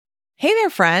Hey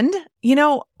there, friend.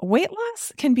 Weight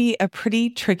loss can be a pretty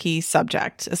tricky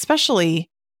subject, especially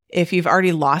if you've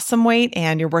already lost some weight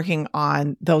and you're working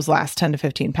on those last 10 to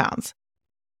 15 pounds.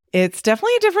 It's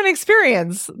definitely a different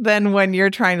experience than when you're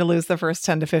trying to lose the first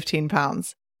 10 to 15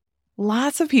 pounds.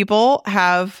 Lots of people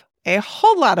have a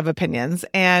whole lot of opinions,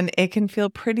 and it can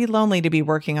feel pretty lonely to be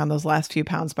working on those last few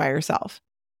pounds by yourself.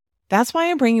 That's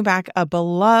why I'm bringing back a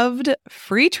beloved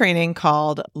free training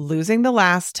called Losing the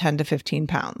Last 10 to 15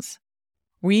 Pounds.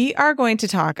 We are going to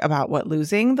talk about what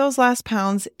losing those last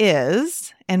pounds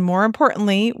is, and more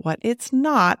importantly, what it's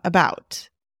not about.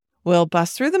 We'll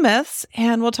bust through the myths,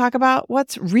 and we'll talk about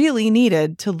what's really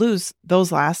needed to lose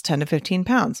those last 10 to 15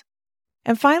 pounds.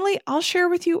 And finally, I'll share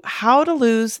with you how to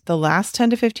lose the last 10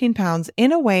 to 15 pounds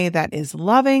in a way that is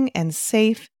loving and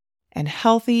safe and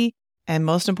healthy, and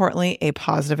most importantly, a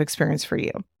positive experience for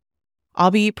you. I'll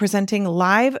be presenting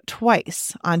live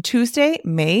twice on Tuesday,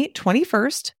 May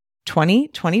 21st,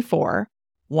 2024,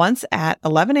 once at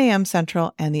 11 a.m.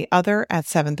 Central and the other at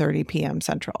 7:30 p.m.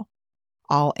 Central.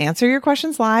 I'll answer your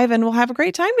questions live and we'll have a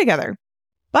great time together.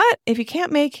 But if you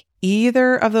can't make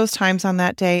either of those times on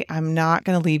that day, I'm not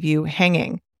going to leave you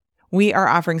hanging. We are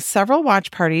offering several watch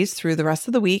parties through the rest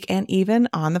of the week and even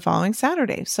on the following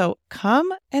Saturday. So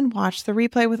come and watch the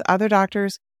replay with other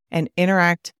doctors and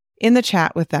interact in the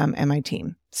chat with them and my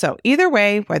team. So either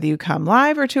way, whether you come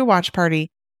live or to a watch party,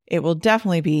 it will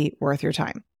definitely be worth your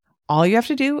time. All you have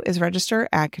to do is register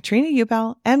at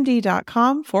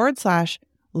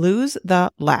katrinaubelmd.com/lose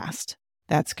the last.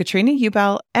 That's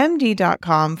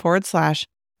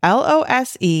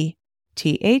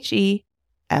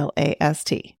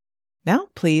katrinaubelmd.com/LOSETHELAST. Now,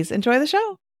 please enjoy the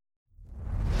show.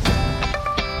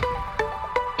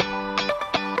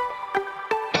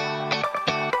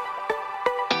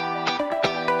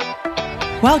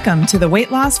 Welcome to the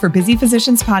Weight Loss for Busy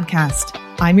Physicians podcast.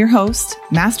 I'm your host,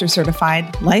 Master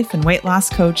Certified Life and Weight Loss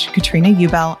Coach, Katrina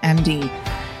Ubel, MD.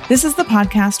 This is the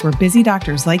podcast where busy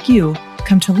doctors like you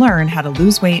come to learn how to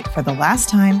lose weight for the last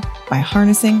time by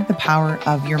harnessing the power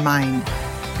of your mind.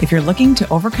 If you're looking to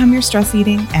overcome your stress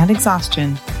eating and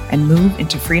exhaustion and move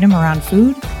into freedom around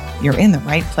food, you're in the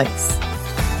right place.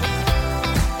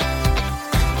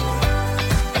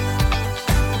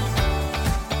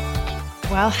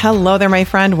 Well, hello there, my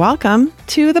friend. Welcome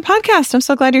to the podcast. I'm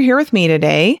so glad you're here with me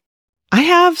today. I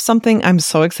have something I'm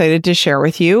so excited to share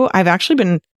with you. I've actually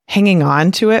been hanging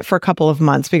on to it for a couple of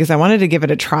months because I wanted to give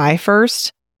it a try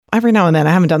first. Every now and then,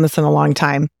 I haven't done this in a long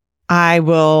time, I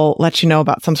will let you know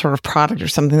about some sort of product or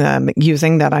something that I'm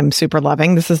using that I'm super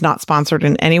loving. This is not sponsored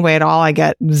in any way at all. I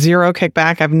get zero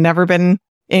kickback. I've never been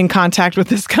in contact with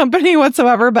this company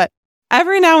whatsoever, but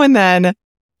every now and then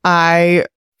I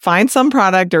find some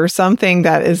product or something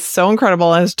that is so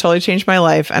incredible and has totally changed my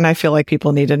life. And I feel like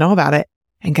people need to know about it.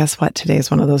 And guess what? Today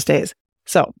is one of those days.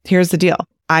 So here's the deal.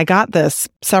 I got this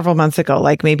several months ago,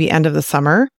 like maybe end of the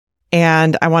summer,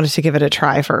 and I wanted to give it a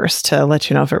try first to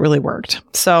let you know if it really worked.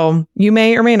 So you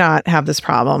may or may not have this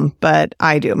problem, but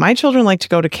I do. My children like to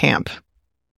go to camp.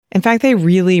 In fact, they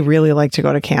really, really like to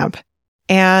go to camp.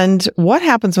 And what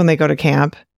happens when they go to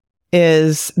camp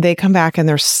is they come back and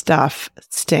their stuff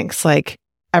stinks, like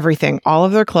everything, all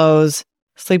of their clothes,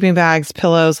 sleeping bags,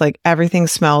 pillows, like everything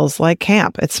smells like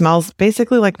camp. It smells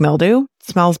basically like mildew. It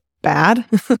smells bad.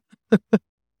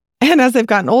 And as they've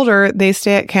gotten older, they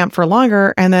stay at camp for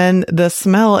longer, and then the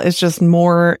smell is just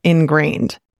more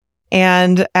ingrained.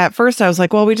 And at first I was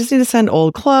like, well, we just need to send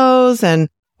old clothes and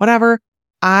whatever.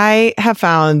 I have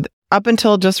found up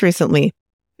until just recently,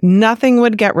 nothing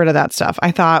would get rid of that stuff.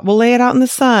 I thought, we'll lay it out in the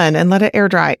sun and let it air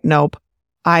dry. Nope.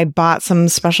 I bought some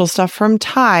special stuff from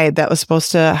Tide that was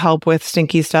supposed to help with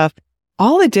stinky stuff.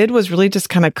 All it did was really just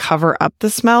kind of cover up the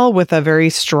smell with a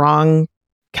very strong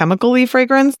chemical-y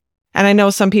fragrance. And I know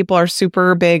some people are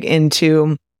super big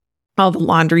into all the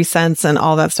laundry scents and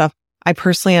all that stuff. I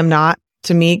personally am not.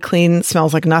 To me, clean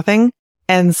smells like nothing.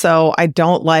 And so I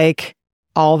don't like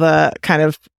all the kind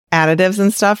of additives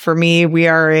and stuff. For me, we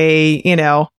are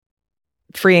a,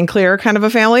 free and clear kind of a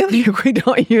family. We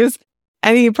don't use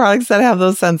any products that have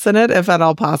those scents in it, if at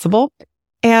all possible.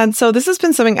 And so this has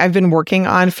been something I've been working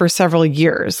on for several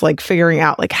years, like figuring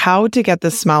out like how to get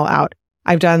this smell out.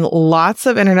 I've done lots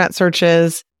of internet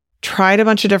searches, tried a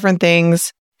bunch of different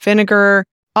things, vinegar,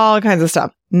 all kinds of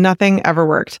stuff. Nothing ever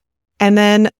worked. And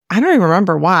then I don't even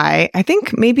remember why. I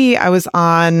think maybe I was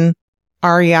on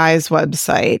REI's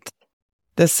website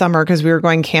this summer because we were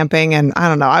going camping, and I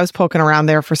don't know, I was poking around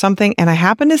there for something and I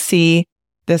happened to see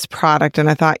this product and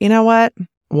I thought, you know what?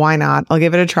 Why not? I'll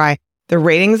give it a try. The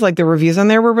ratings, like the reviews on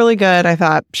there were really good. I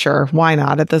thought, sure, why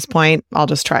not? At this point, I'll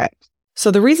just try it. So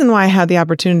the reason why I had the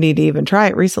opportunity to even try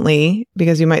it recently,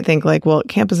 because you might think like, well,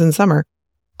 camp is in summer.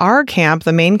 Our camp,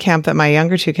 the main camp that my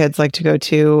younger two kids like to go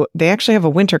to, they actually have a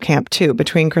winter camp too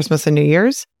between Christmas and New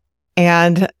Year's.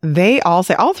 And they all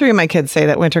say, all three of my kids say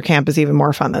that winter camp is even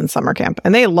more fun than summer camp.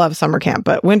 And they love summer camp,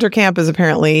 but winter camp is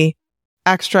apparently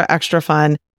extra, extra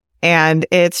fun. And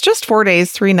it's just 4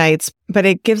 days, 3 nights, but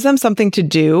it gives them something to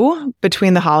do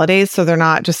between the holidays. So they're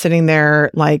not just sitting there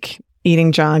like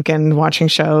eating junk and watching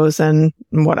shows and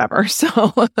whatever.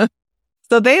 So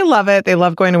they love it. They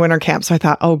love going to winter camp. So I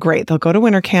thought, oh, great. They'll go to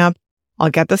winter camp.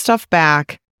 I'll get the stuff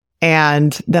back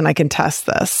and then I can test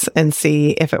this and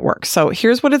see if it works. So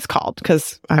here's what it's called,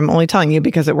 because I'm only telling you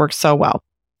because it works so well.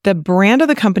 The brand of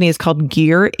the company is called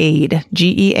Gear Aid,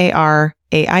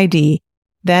 GearAid.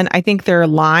 Then I think their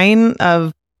line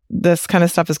of this kind of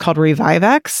stuff is called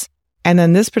Revivex. And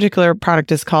then this particular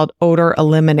product is called Odor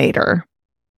Eliminator.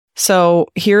 So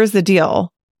here's the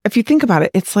deal. If you think about it,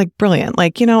 it's like brilliant.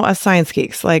 Like, us science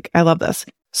geeks, like I love this.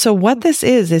 So what this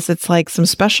is it's like some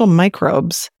special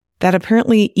microbes that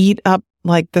apparently eat up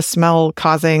like the smell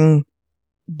causing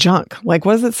junk. Like,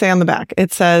 what does it say on the back?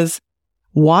 It says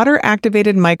water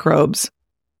activated microbes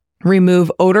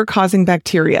remove odor causing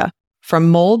bacteria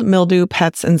from mold, mildew,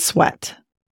 pets, and sweat.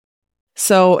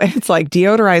 So it's like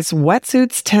deodorized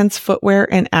wetsuits, tents, footwear,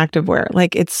 and activewear.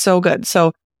 Like it's so good.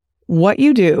 So what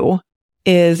you do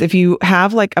is if you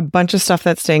have like a bunch of stuff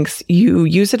that stinks, you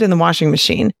use it in the washing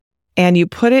machine and you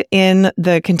put it in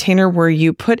the container where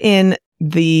you put in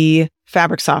the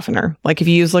fabric softener. Like if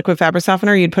you use liquid fabric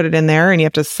softener, you'd put it in there and you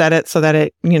have to set it so that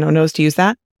it, knows to use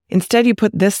that. Instead, you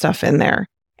put this stuff in there.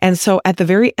 And so at the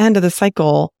very end of the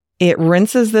cycle, it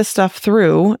rinses this stuff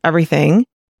through everything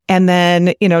and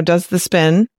then, does the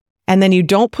spin. And then you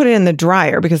don't put it in the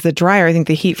dryer because the dryer, I think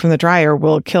the heat from the dryer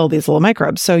will kill these little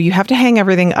microbes. So you have to hang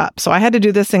everything up. So I had to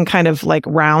do this in kind of like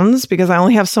rounds because I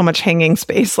only have so much hanging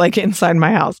space like inside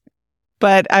my house.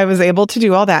 But I was able to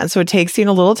do all that. And so it takes, a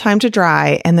little time to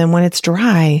dry. And then when it's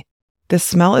dry, the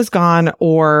smell is gone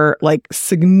or like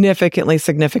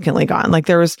significantly gone. Like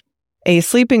there was a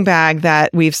sleeping bag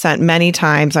that we've sent many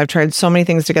times. I've tried so many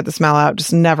things to get the smell out,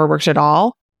 just never works at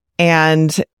all.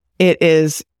 And it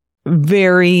is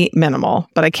very minimal,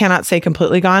 but I cannot say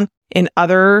completely gone. In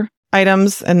other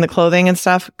items and the clothing and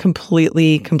stuff,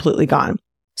 completely gone.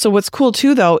 So what's cool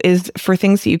too, though, is for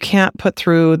things that you can't put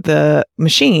through the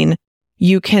machine,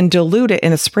 you can dilute it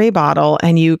in a spray bottle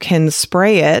and you can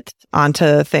spray it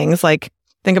onto things like,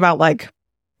 think about like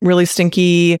really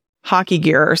stinky hockey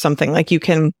gear or something. Like you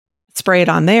can spray it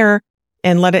on there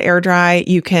and let it air dry.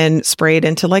 You can spray it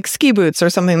into like ski boots or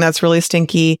something that's really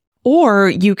stinky, or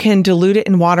you can dilute it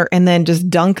in water and then just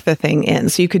dunk the thing in.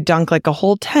 So you could dunk like a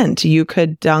whole tent. You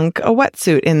could dunk a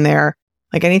wetsuit in there,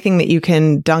 like anything that you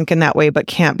can dunk in that way, but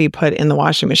can't be put in the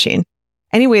washing machine.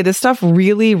 Anyway, this stuff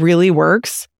really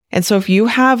works. And so if you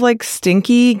have like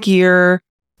stinky gear,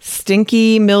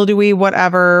 stinky, mildewy,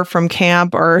 whatever from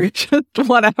camp or just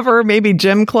whatever, maybe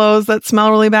gym clothes that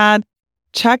smell really bad,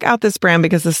 check out this brand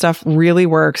because this stuff really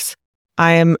works.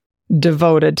 I am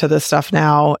devoted to this stuff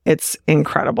now. It's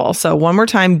incredible. So one more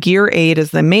time, Gear Aid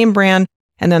is the main brand.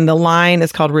 And then the line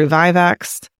is called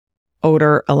Revivex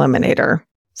Odor Eliminator.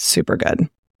 Super good.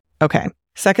 Okay.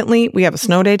 Secondly, we have a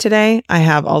snow day today. I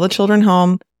have all the children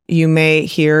home. You may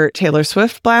hear Taylor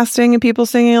Swift blasting and people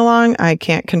singing along. I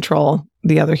can't control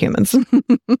the other humans.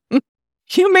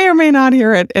 You may or may not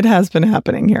hear it. It has been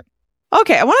happening here.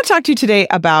 Okay, I want to talk to you today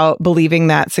about believing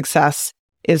that success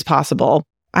is possible.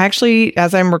 I actually,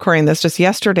 as I'm recording this, just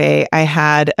yesterday, I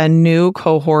had a new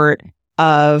cohort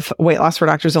of Weight Loss for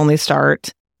Doctors Only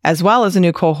start, as well as a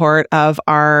new cohort of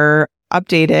our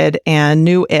updated and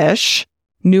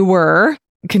newer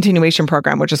continuation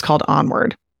program, which is called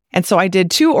Onward. And so I did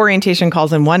 2 orientation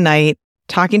calls in one night,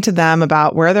 talking to them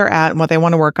about where they're at and what they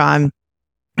want to work on.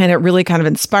 And it really kind of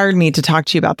inspired me to talk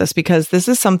to you about this because this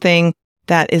is something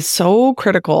that is so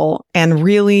critical and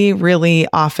really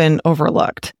often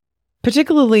overlooked.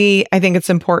 Particularly, I think it's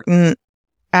important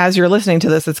as you're listening to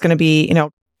this, it's going to be,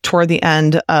 toward the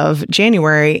end of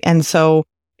January. And so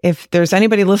if there's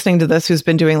anybody listening to this who's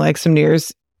been doing like some New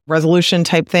Year's resolution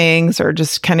type things or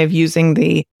just kind of using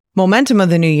the momentum of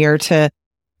the new year to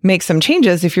make some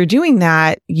changes, if you're doing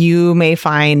that, you may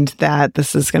find that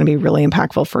this is going to be really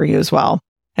impactful for you as well.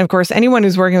 And of course, anyone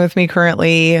who's working with me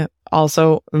currently,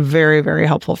 also very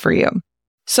helpful for you.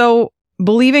 So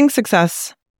believing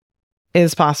success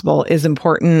is possible is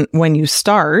important when you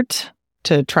start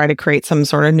to try to create some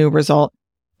sort of new result,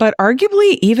 but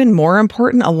arguably even more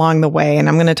important along the way. And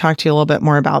I'm going to talk to you a little bit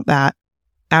more about that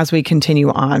as we continue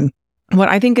on. What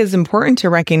I think is important to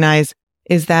recognize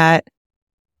is that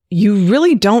you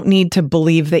really don't need to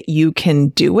believe that you can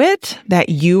do it, that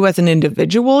you as an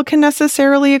individual can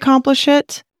necessarily accomplish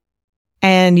it.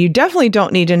 And you definitely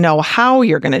don't need to know how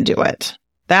you're going to do it.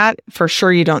 That for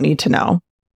sure you don't need to know.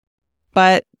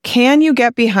 But can you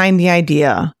get behind the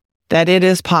idea that it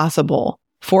is possible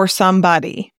for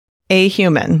somebody, a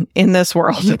human in this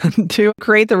world, to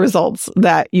create the results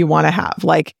that you want to have?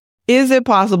 Like, is it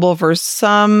possible for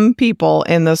some people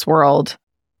in this world?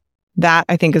 That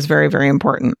I think is very, very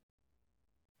important.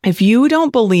 If you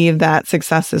don't believe that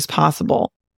success is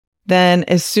possible, then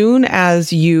as soon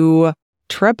as you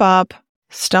trip up,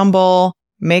 stumble,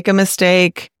 make a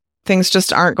mistake, things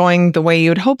just aren't going the way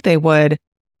you'd hope they would,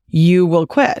 you will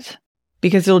quit,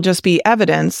 because it'll just be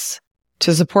evidence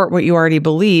to support what you already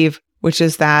believe, which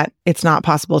is that it's not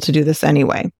possible to do this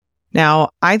anyway.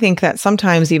 Now, I think that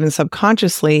sometimes even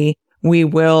subconsciously, we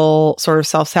will sort of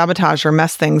self-sabotage or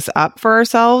mess things up for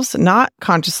ourselves, not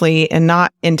consciously and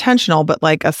not intentional, but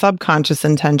like a subconscious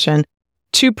intention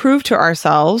to prove to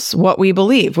ourselves what we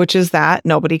believe, which is that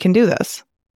nobody can do this.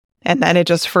 And then it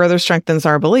just further strengthens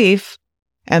our belief.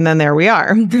 And then there we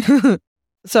are.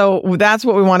 So that's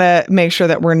what we want to make sure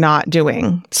that we're not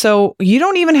doing. So you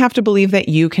don't even have to believe that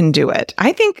you can do it.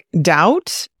 I think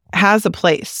doubt has a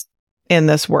place in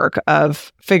this work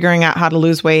of figuring out how to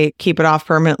lose weight, keep it off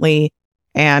permanently,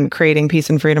 and creating peace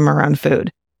and freedom around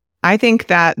food. I think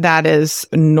that that is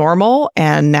normal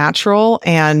and natural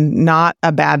and not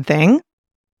a bad thing,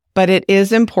 but it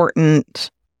is important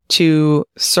to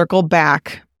circle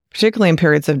back, particularly in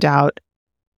periods of doubt,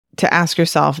 to ask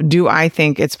yourself, do I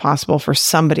think it's possible for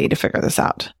somebody to figure this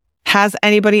out? Has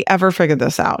anybody ever figured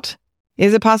this out?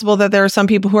 Is it possible that there are some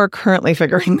people who are currently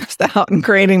figuring this out and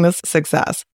creating this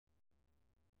success?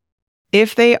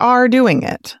 If they are doing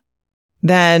it,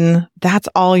 then that's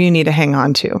all you need to hang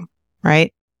on to,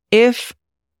 right? If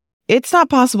it's not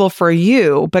possible for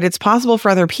you, but it's possible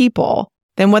for other people,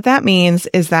 then what that means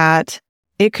is that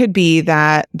it could be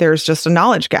that there's just a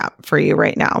knowledge gap for you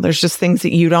right now. There's just things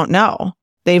that you don't know.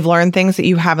 They've learned things that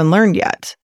you haven't learned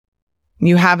yet.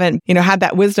 You haven't, had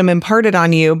that wisdom imparted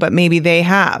on you, but maybe they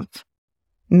have.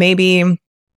 Maybe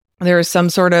there's some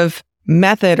sort of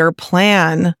method or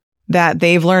plan that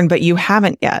they've learned, but you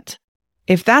haven't yet.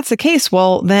 If that's the case,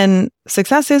 well, then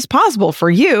success is possible for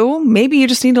you. Maybe you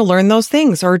just need to learn those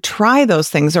things or try those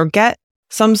things or get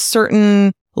some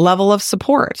certain level of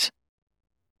support.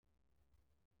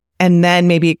 And then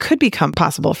maybe it could become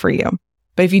possible for you.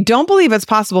 But if you don't believe it's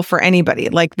possible for anybody,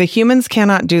 like the humans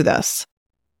cannot do this,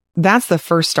 that's the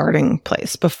first starting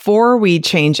place. Before we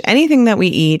change anything that we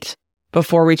eat,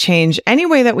 before we change any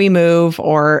way that we move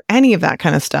or any of that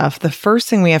kind of stuff, the first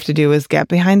thing we have to do is get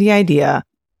behind the idea,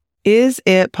 is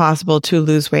it possible to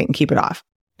lose weight and keep it off?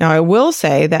 Now, I will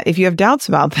say that if you have doubts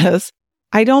about this,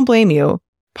 I don't blame you,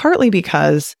 partly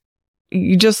because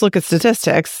you just look at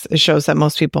statistics, it shows that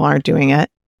most people aren't doing it.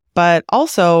 But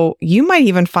also, you might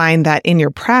even find that in your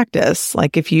practice,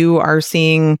 like if you are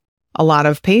seeing a lot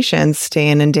of patients day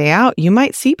in and day out, you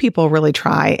might see people really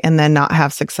try and then not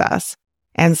have success.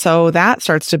 And so that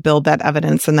starts to build that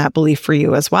evidence and that belief for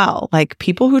you as well. Like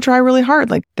people who try really hard,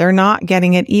 like they're not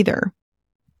getting it either.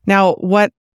 Now,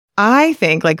 what I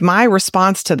think, like my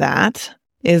response to that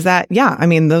is that, yeah, I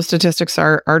mean, those statistics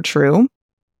are true.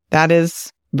 That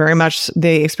is very much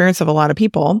the experience of a lot of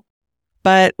people.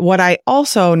 But what I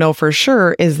also know for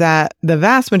sure is that the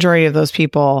vast majority of those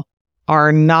people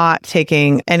are not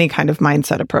taking any kind of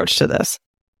mindset approach to this.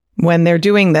 When they're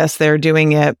doing this, they're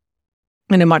doing it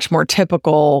in a much more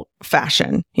typical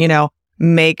fashion,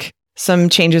 make some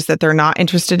changes that they're not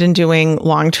interested in doing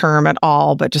long-term at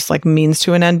all, but just like means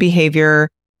to an end behavior,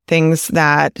 things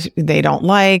that they don't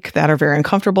like, that are very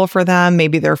uncomfortable for them.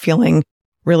 Maybe they're feeling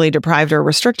really deprived or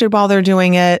restricted while they're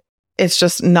doing it. It's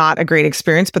just not a great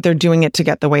experience, but they're doing it to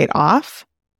get the weight off.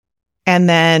 And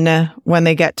then when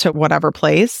they get to whatever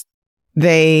place,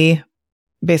 they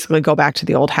basically go back to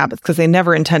the old habits because they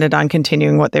never intended on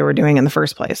continuing what they were doing in the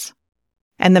first place.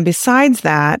 And then besides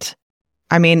that,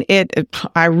 I mean,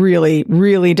 I really,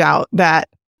 really doubt that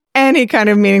any kind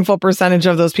of meaningful percentage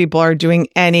of those people are doing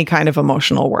any kind of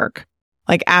emotional work,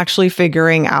 like actually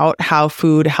figuring out how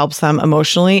food helps them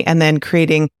emotionally and then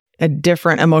creating a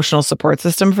different emotional support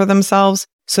system for themselves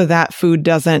so that food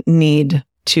doesn't need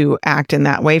to act in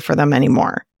that way for them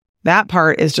anymore. That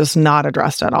part is just not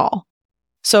addressed at all.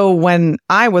 So when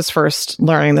I was first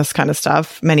learning this kind of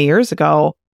stuff many years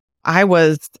ago, I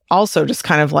was also just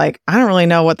kind of like, I don't really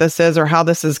know what this is or how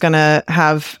this is going to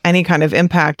have any kind of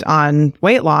impact on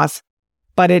weight loss,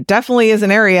 but it definitely is an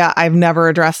area I've never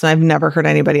addressed and I've never heard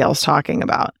anybody else talking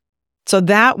about. So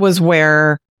that was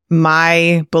where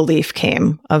my belief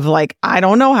came of like, I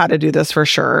don't know how to do this for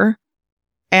sure.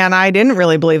 And I didn't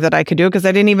really believe that I could do it because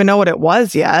I didn't even know what it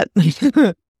was yet.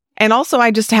 And also,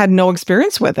 I just had no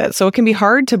experience with it. So it can be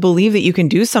hard to believe that you can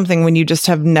do something when you just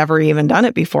have never even done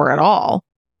it before at all.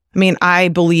 I mean, I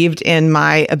believed in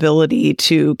my ability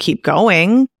to keep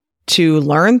going, to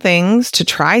learn things, to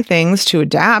try things, to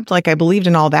adapt. Like I believed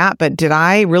in all that. But did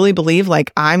I really believe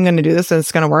like I'm going to do this and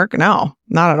it's going to work? No,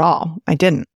 not at all. I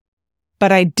didn't.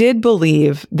 But I did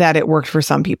believe that it worked for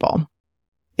some people.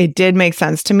 It did make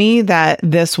sense to me that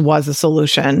this was a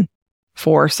solution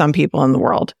for some people in the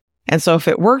world. And so if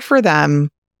it worked for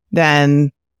them,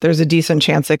 then there's a decent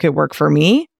chance it could work for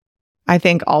me. I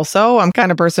think also I'm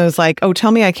kind of person who's like, oh,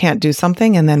 tell me I can't do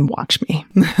something and then watch me,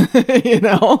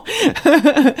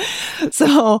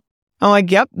 So I'm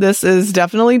like, yep, this is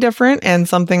definitely different and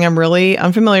something I'm really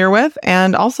unfamiliar with.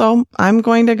 And also I'm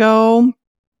going to go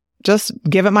just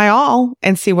give it my all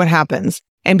and see what happens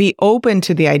and be open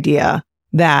to the idea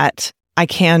that I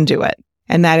can do it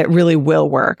and that it really will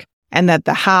work and that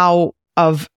the how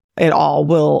of it all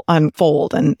will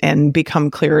unfold and become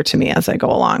clearer to me as I go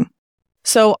along.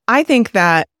 So I think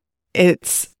that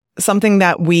it's something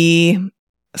that we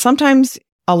sometimes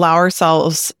allow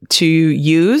ourselves to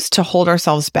use to hold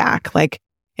ourselves back. Like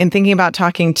in thinking about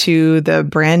talking to the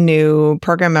brand new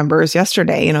program members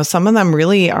yesterday, some of them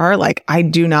really are like, I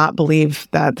do not believe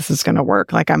that this is going to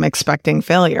work. Like I'm expecting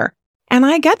failure. And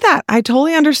I get that. I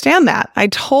totally understand that. I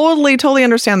totally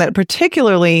understand that,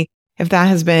 particularly if that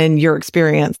has been your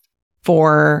experience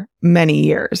for many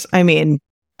years. I mean,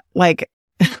 like,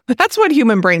 that's what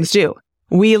human brains do.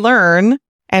 We learn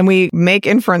and we make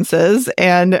inferences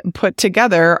and put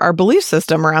together our belief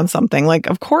system around something. Like,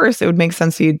 of course, it would make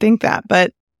sense you'd think that.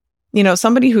 But,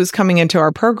 somebody who's coming into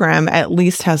our program at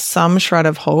least has some shred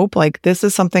of hope. Like, this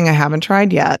is something I haven't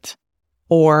tried yet.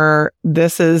 Or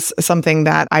this is something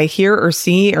that I hear or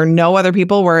see or know other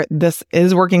people where this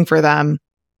is working for them.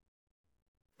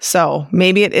 So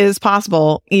maybe it is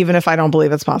possible, even if I don't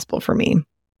believe it's possible for me.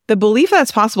 The belief that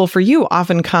it's possible for you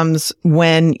often comes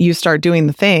when you start doing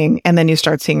the thing and then you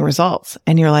start seeing results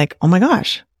and you're like, oh my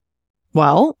gosh,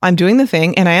 well, I'm doing the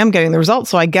thing and I am getting the results.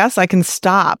 So I guess I can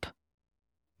stop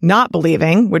not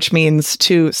believing, which means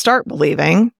to start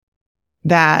believing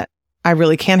that I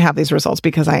really can have these results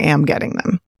because I am getting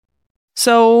them.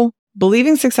 So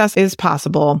believing success is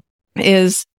possible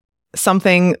is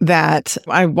something that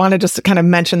I want to just kind of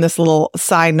mention this little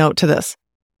side note to this.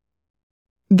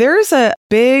 There's a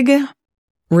big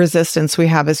resistance we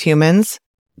have as humans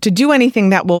to do anything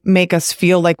that will make us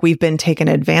feel like we've been taken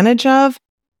advantage of,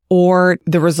 or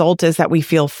the result is that we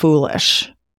feel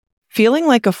foolish. Feeling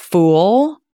like a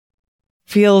fool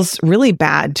feels really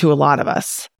bad to a lot of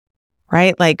us,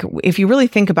 right? Like if you really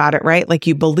think about it, right? Like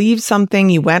you believed something,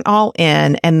 you went all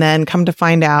in, and then come to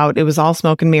find out it was all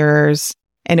smoke and mirrors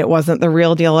and it wasn't the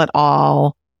real deal at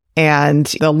all. And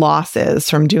the losses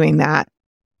from doing that,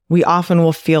 we often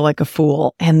will feel like a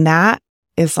fool. And that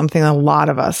is something a lot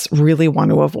of us really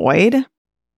want to avoid.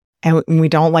 And we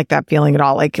don't like that feeling at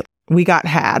all. Like we got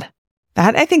had.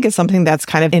 That I think is something that's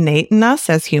kind of innate in us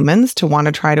as humans to want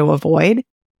to try to avoid.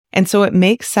 And so it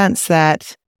makes sense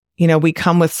that, we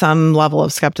come with some level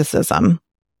of skepticism.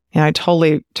 And I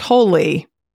totally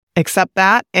accept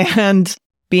that. And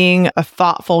being a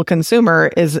thoughtful consumer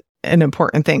is an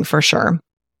important thing for sure.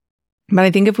 But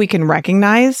I think if we can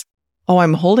recognize, oh,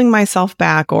 I'm holding myself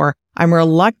back, or I'm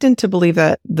reluctant to believe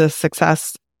that the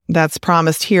success that's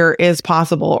promised here is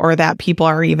possible, or that people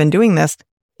are even doing this,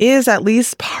 is at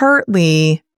least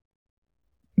partly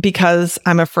because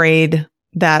I'm afraid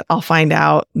that I'll find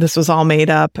out this was all made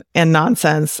up and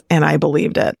nonsense and I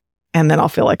believed it, and then I'll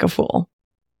feel like a fool.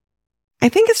 I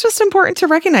think it's just important to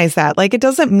recognize that. Like, it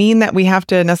doesn't mean that we have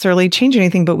to necessarily change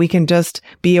anything, but we can just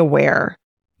be aware.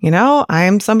 I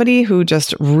am somebody who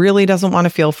just really doesn't want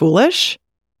to feel foolish,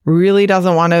 really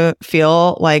doesn't want to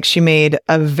feel like she made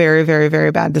a very, very,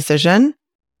 very bad decision.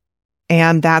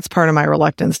 And that's part of my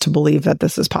reluctance to believe that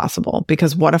this is possible.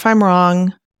 Because what if I'm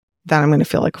wrong? Then I'm going to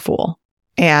feel like a fool.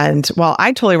 And while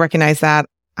I totally recognize that,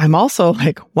 I'm also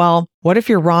like, well, what if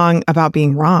you're wrong about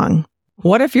being wrong?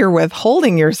 What if you're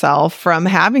withholding yourself from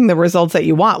having the results that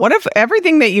you want? What if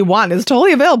everything that you want is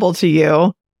totally available to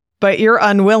you, but you're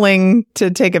unwilling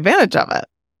to take advantage of it?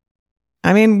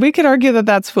 I mean, we could argue that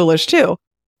that's foolish too,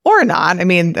 or not. I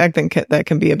mean, I think that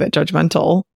can be a bit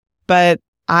judgmental, but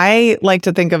I like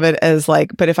to think of it as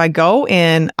like, but if I go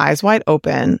in eyes wide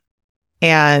open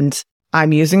and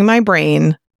I'm using my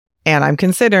brain and I'm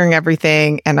considering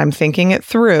everything and I'm thinking it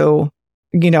through,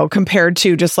 compared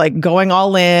to just like going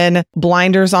all in,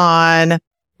 blinders on,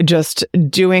 just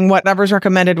doing whatever's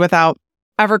recommended without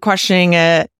ever questioning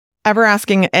it, ever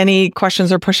asking any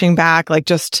questions or pushing back, like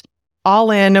just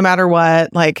all in no matter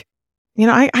what. Like,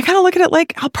 I kind of look at it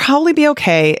like I'll probably be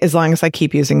okay as long as I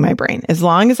keep using my brain, as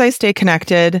long as I stay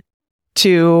connected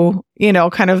to,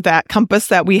 kind of that compass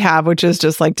that we have, which is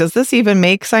just like, does this even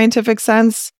make scientific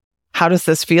sense? How does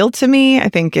this feel to me? I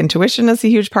think intuition is a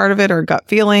huge part of it, or gut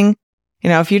feeling.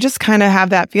 If you just kind of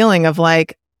have that feeling of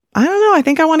like, I don't know, I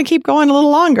think I want to keep going a little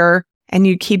longer, and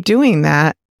you keep doing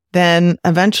that, then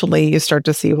eventually you start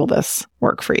to see, will this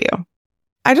work for you?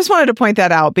 I just wanted to point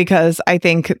that out because I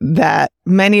think that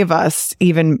many of us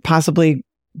even possibly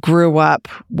grew up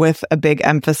with a big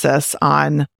emphasis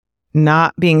on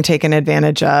not being taken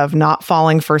advantage of, not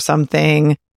falling for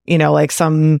something, like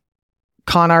some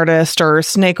con artist or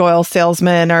snake oil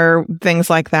salesman or things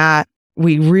like that.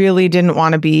 We really didn't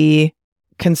want to be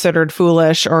considered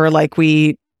foolish, or like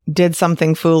we did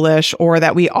something foolish, or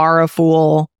that we are a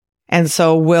fool. And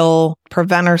so we'll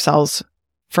prevent ourselves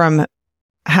from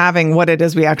having what it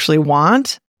is we actually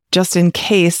want, just in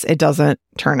case it doesn't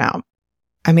turn out.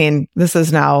 I mean, this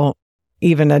is now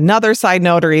even another side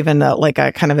note, or even like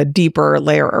a kind of a deeper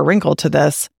layer or wrinkle to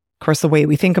this. Of course, the way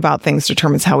we think about things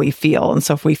determines how we feel. And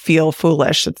so if we feel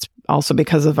foolish, it's also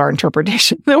because of our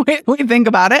interpretation, the way we think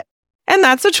about it. And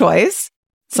that's a choice.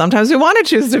 Sometimes we want to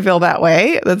choose to feel that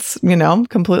way. That's,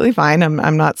 completely fine.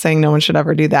 I'm not saying no one should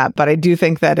ever do that, but I do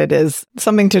think that it is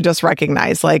something to just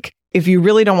recognize. Like, if you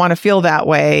really don't want to feel that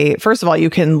way, first of all, you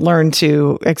can learn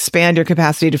to expand your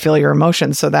capacity to feel your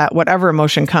emotions so that whatever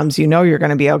emotion comes, you're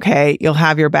going to be okay. You'll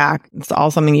have your back. It's all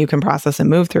something you can process and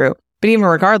move through. But even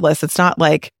regardless, it's not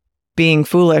like being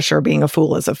foolish or being a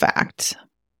fool is a fact.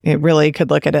 It really could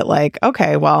look at it like,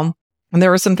 okay, well, and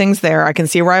there were some things there. I can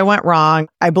see where I went wrong.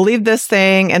 I believed this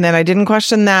thing, and then I didn't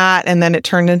question that, and then it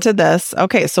turned into this.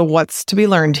 Okay, so what's to be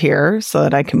learned here so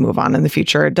that I can move on in the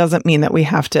future? It doesn't mean that we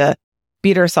have to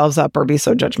beat ourselves up or be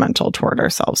so judgmental toward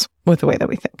ourselves with the way that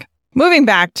we think. Moving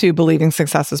back to believing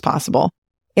success is possible.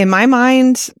 In my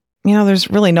mind, there's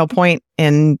really no point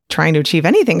in trying to achieve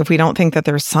anything if we don't think that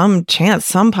there's some chance,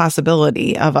 some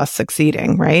possibility of us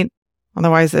succeeding, right?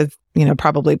 Otherwise, it's,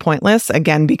 probably pointless.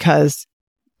 Again, because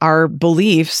our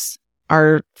beliefs,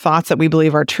 our thoughts that we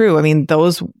believe are true, I mean,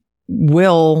 those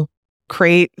will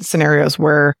create scenarios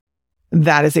where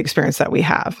that is the experience that we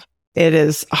have. It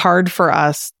is hard for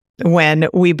us when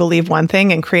we believe one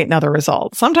thing and create another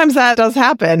result. Sometimes that does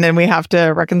happen and we have to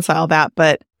reconcile that.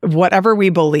 But whatever we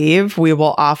believe, we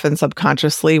will often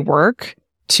subconsciously work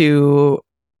to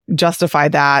justify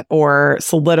that or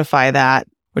solidify that,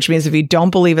 which means if you don't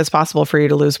believe it's possible for you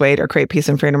to lose weight or create peace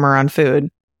and freedom around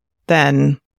food,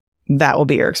 then that will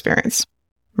be your experience,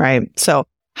 right? So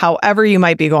however you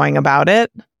might be going about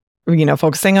it,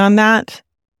 focusing on that,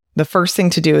 the first thing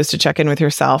to do is to check in with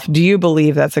yourself. Do you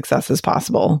believe that success is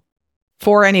possible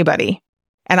for anybody?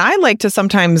 And I like to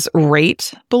sometimes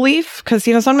rate belief because,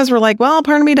 sometimes we're like, well,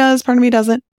 part of me does, part of me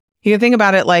doesn't. You can think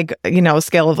about it like, a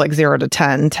scale of like 0 to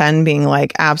 10, 10 being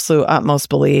like absolute utmost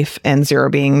belief and 0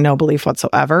 being no belief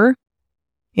whatsoever.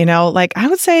 Like I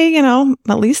would say,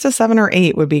 at least a 7 or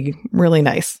 8 would be really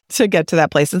nice to get to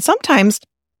that place. And sometimes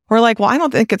we're like, well, I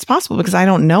don't think it's possible because I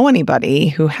don't know anybody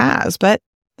who has, but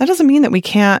that doesn't mean that we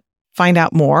can't find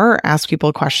out more, ask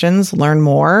people questions, learn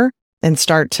more, and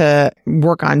start to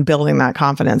work on building that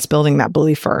confidence, building that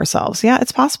belief for ourselves. Yeah,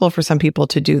 it's possible for some people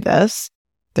to do this.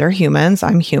 They're humans.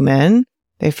 I'm human.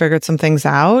 They figured some things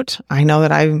out. I know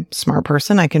that I'm a smart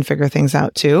person. I can figure things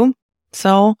out too.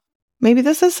 So maybe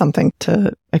this is something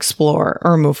to explore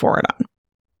or move forward on.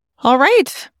 All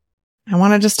right. I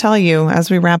want to just tell you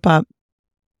as we wrap up,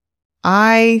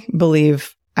 I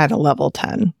believe at a level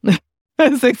 10.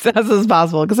 Success is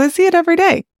possible because I see it every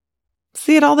day.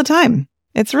 See it all the time.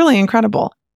 It's really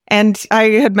incredible. And I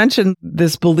had mentioned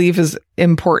this belief is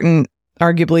important,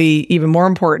 arguably even more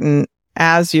important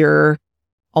as you're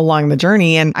along the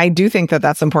journey. And I do think that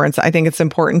that's important. So I think it's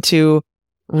important to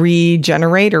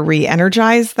regenerate or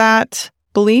re-energize that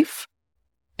belief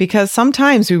because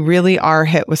sometimes we really are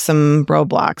hit with some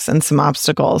roadblocks and some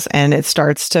obstacles and it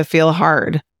starts to feel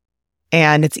hard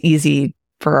and it's easy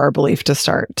for our belief to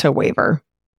start to waver.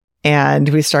 And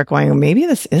we start going, maybe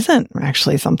this isn't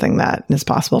actually something that is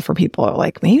possible for people.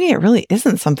 Like maybe it really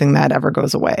isn't something that ever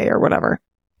goes away or whatever.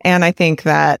 And I think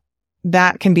that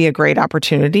that can be a great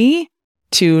opportunity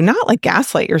to not like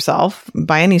gaslight yourself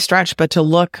by any stretch, but to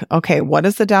look, okay, what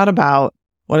is the doubt about?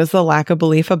 What is the lack of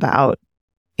belief about?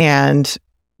 And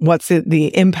what's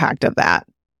the impact of that?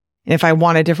 And if I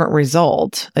want a different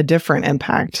result, a different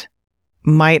impact,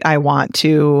 might I want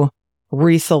to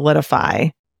re-solidify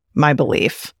my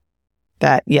belief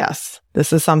that yes,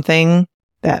 this is something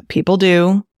that people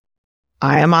do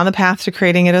I am on the path to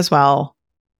creating it as well.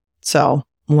 So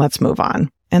let's move on.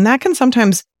 And that can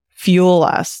sometimes fuel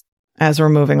us as we're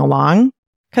moving along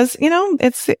because,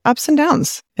 it's ups and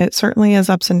downs. It certainly is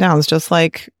ups and downs, just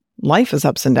like life is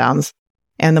ups and downs.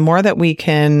 And the more that we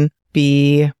can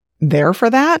be there for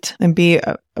that and be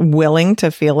willing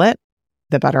to feel it,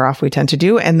 the better off we tend to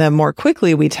do. And the more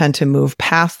quickly we tend to move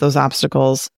past those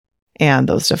obstacles and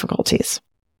those difficulties.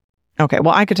 Okay,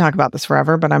 well, I could talk about this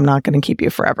forever, but I'm not going to keep you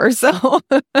forever. So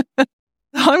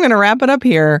I'm going to wrap it up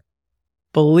here.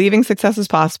 Believing success is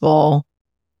possible.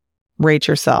 Rate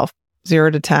yourself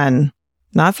 0 to 10.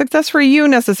 Not success for you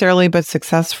necessarily, but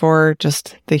success for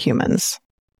just the humans.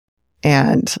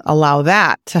 And allow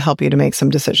that to help you to make some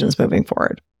decisions moving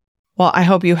forward. Well, I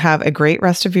hope you have a great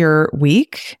rest of your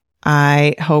week.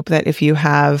 I hope that if you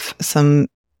have some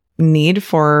need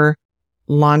for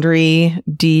laundry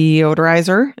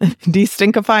deodorizer,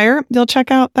 de-stinkifier, you'll check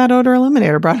out that odor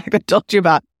eliminator product I told you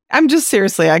about. I'm just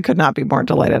seriously, I could not be more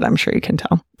delighted. I'm sure you can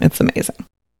tell. It's amazing.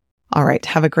 All right.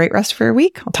 Have a great rest of your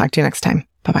week. I'll talk to you next time.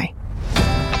 Bye-bye.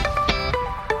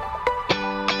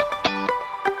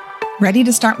 Ready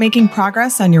to start making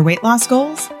progress on your weight loss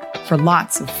goals? For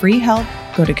lots of free help,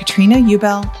 go to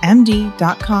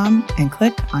KatrinaUbelMD.com and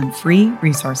click on free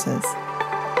resources.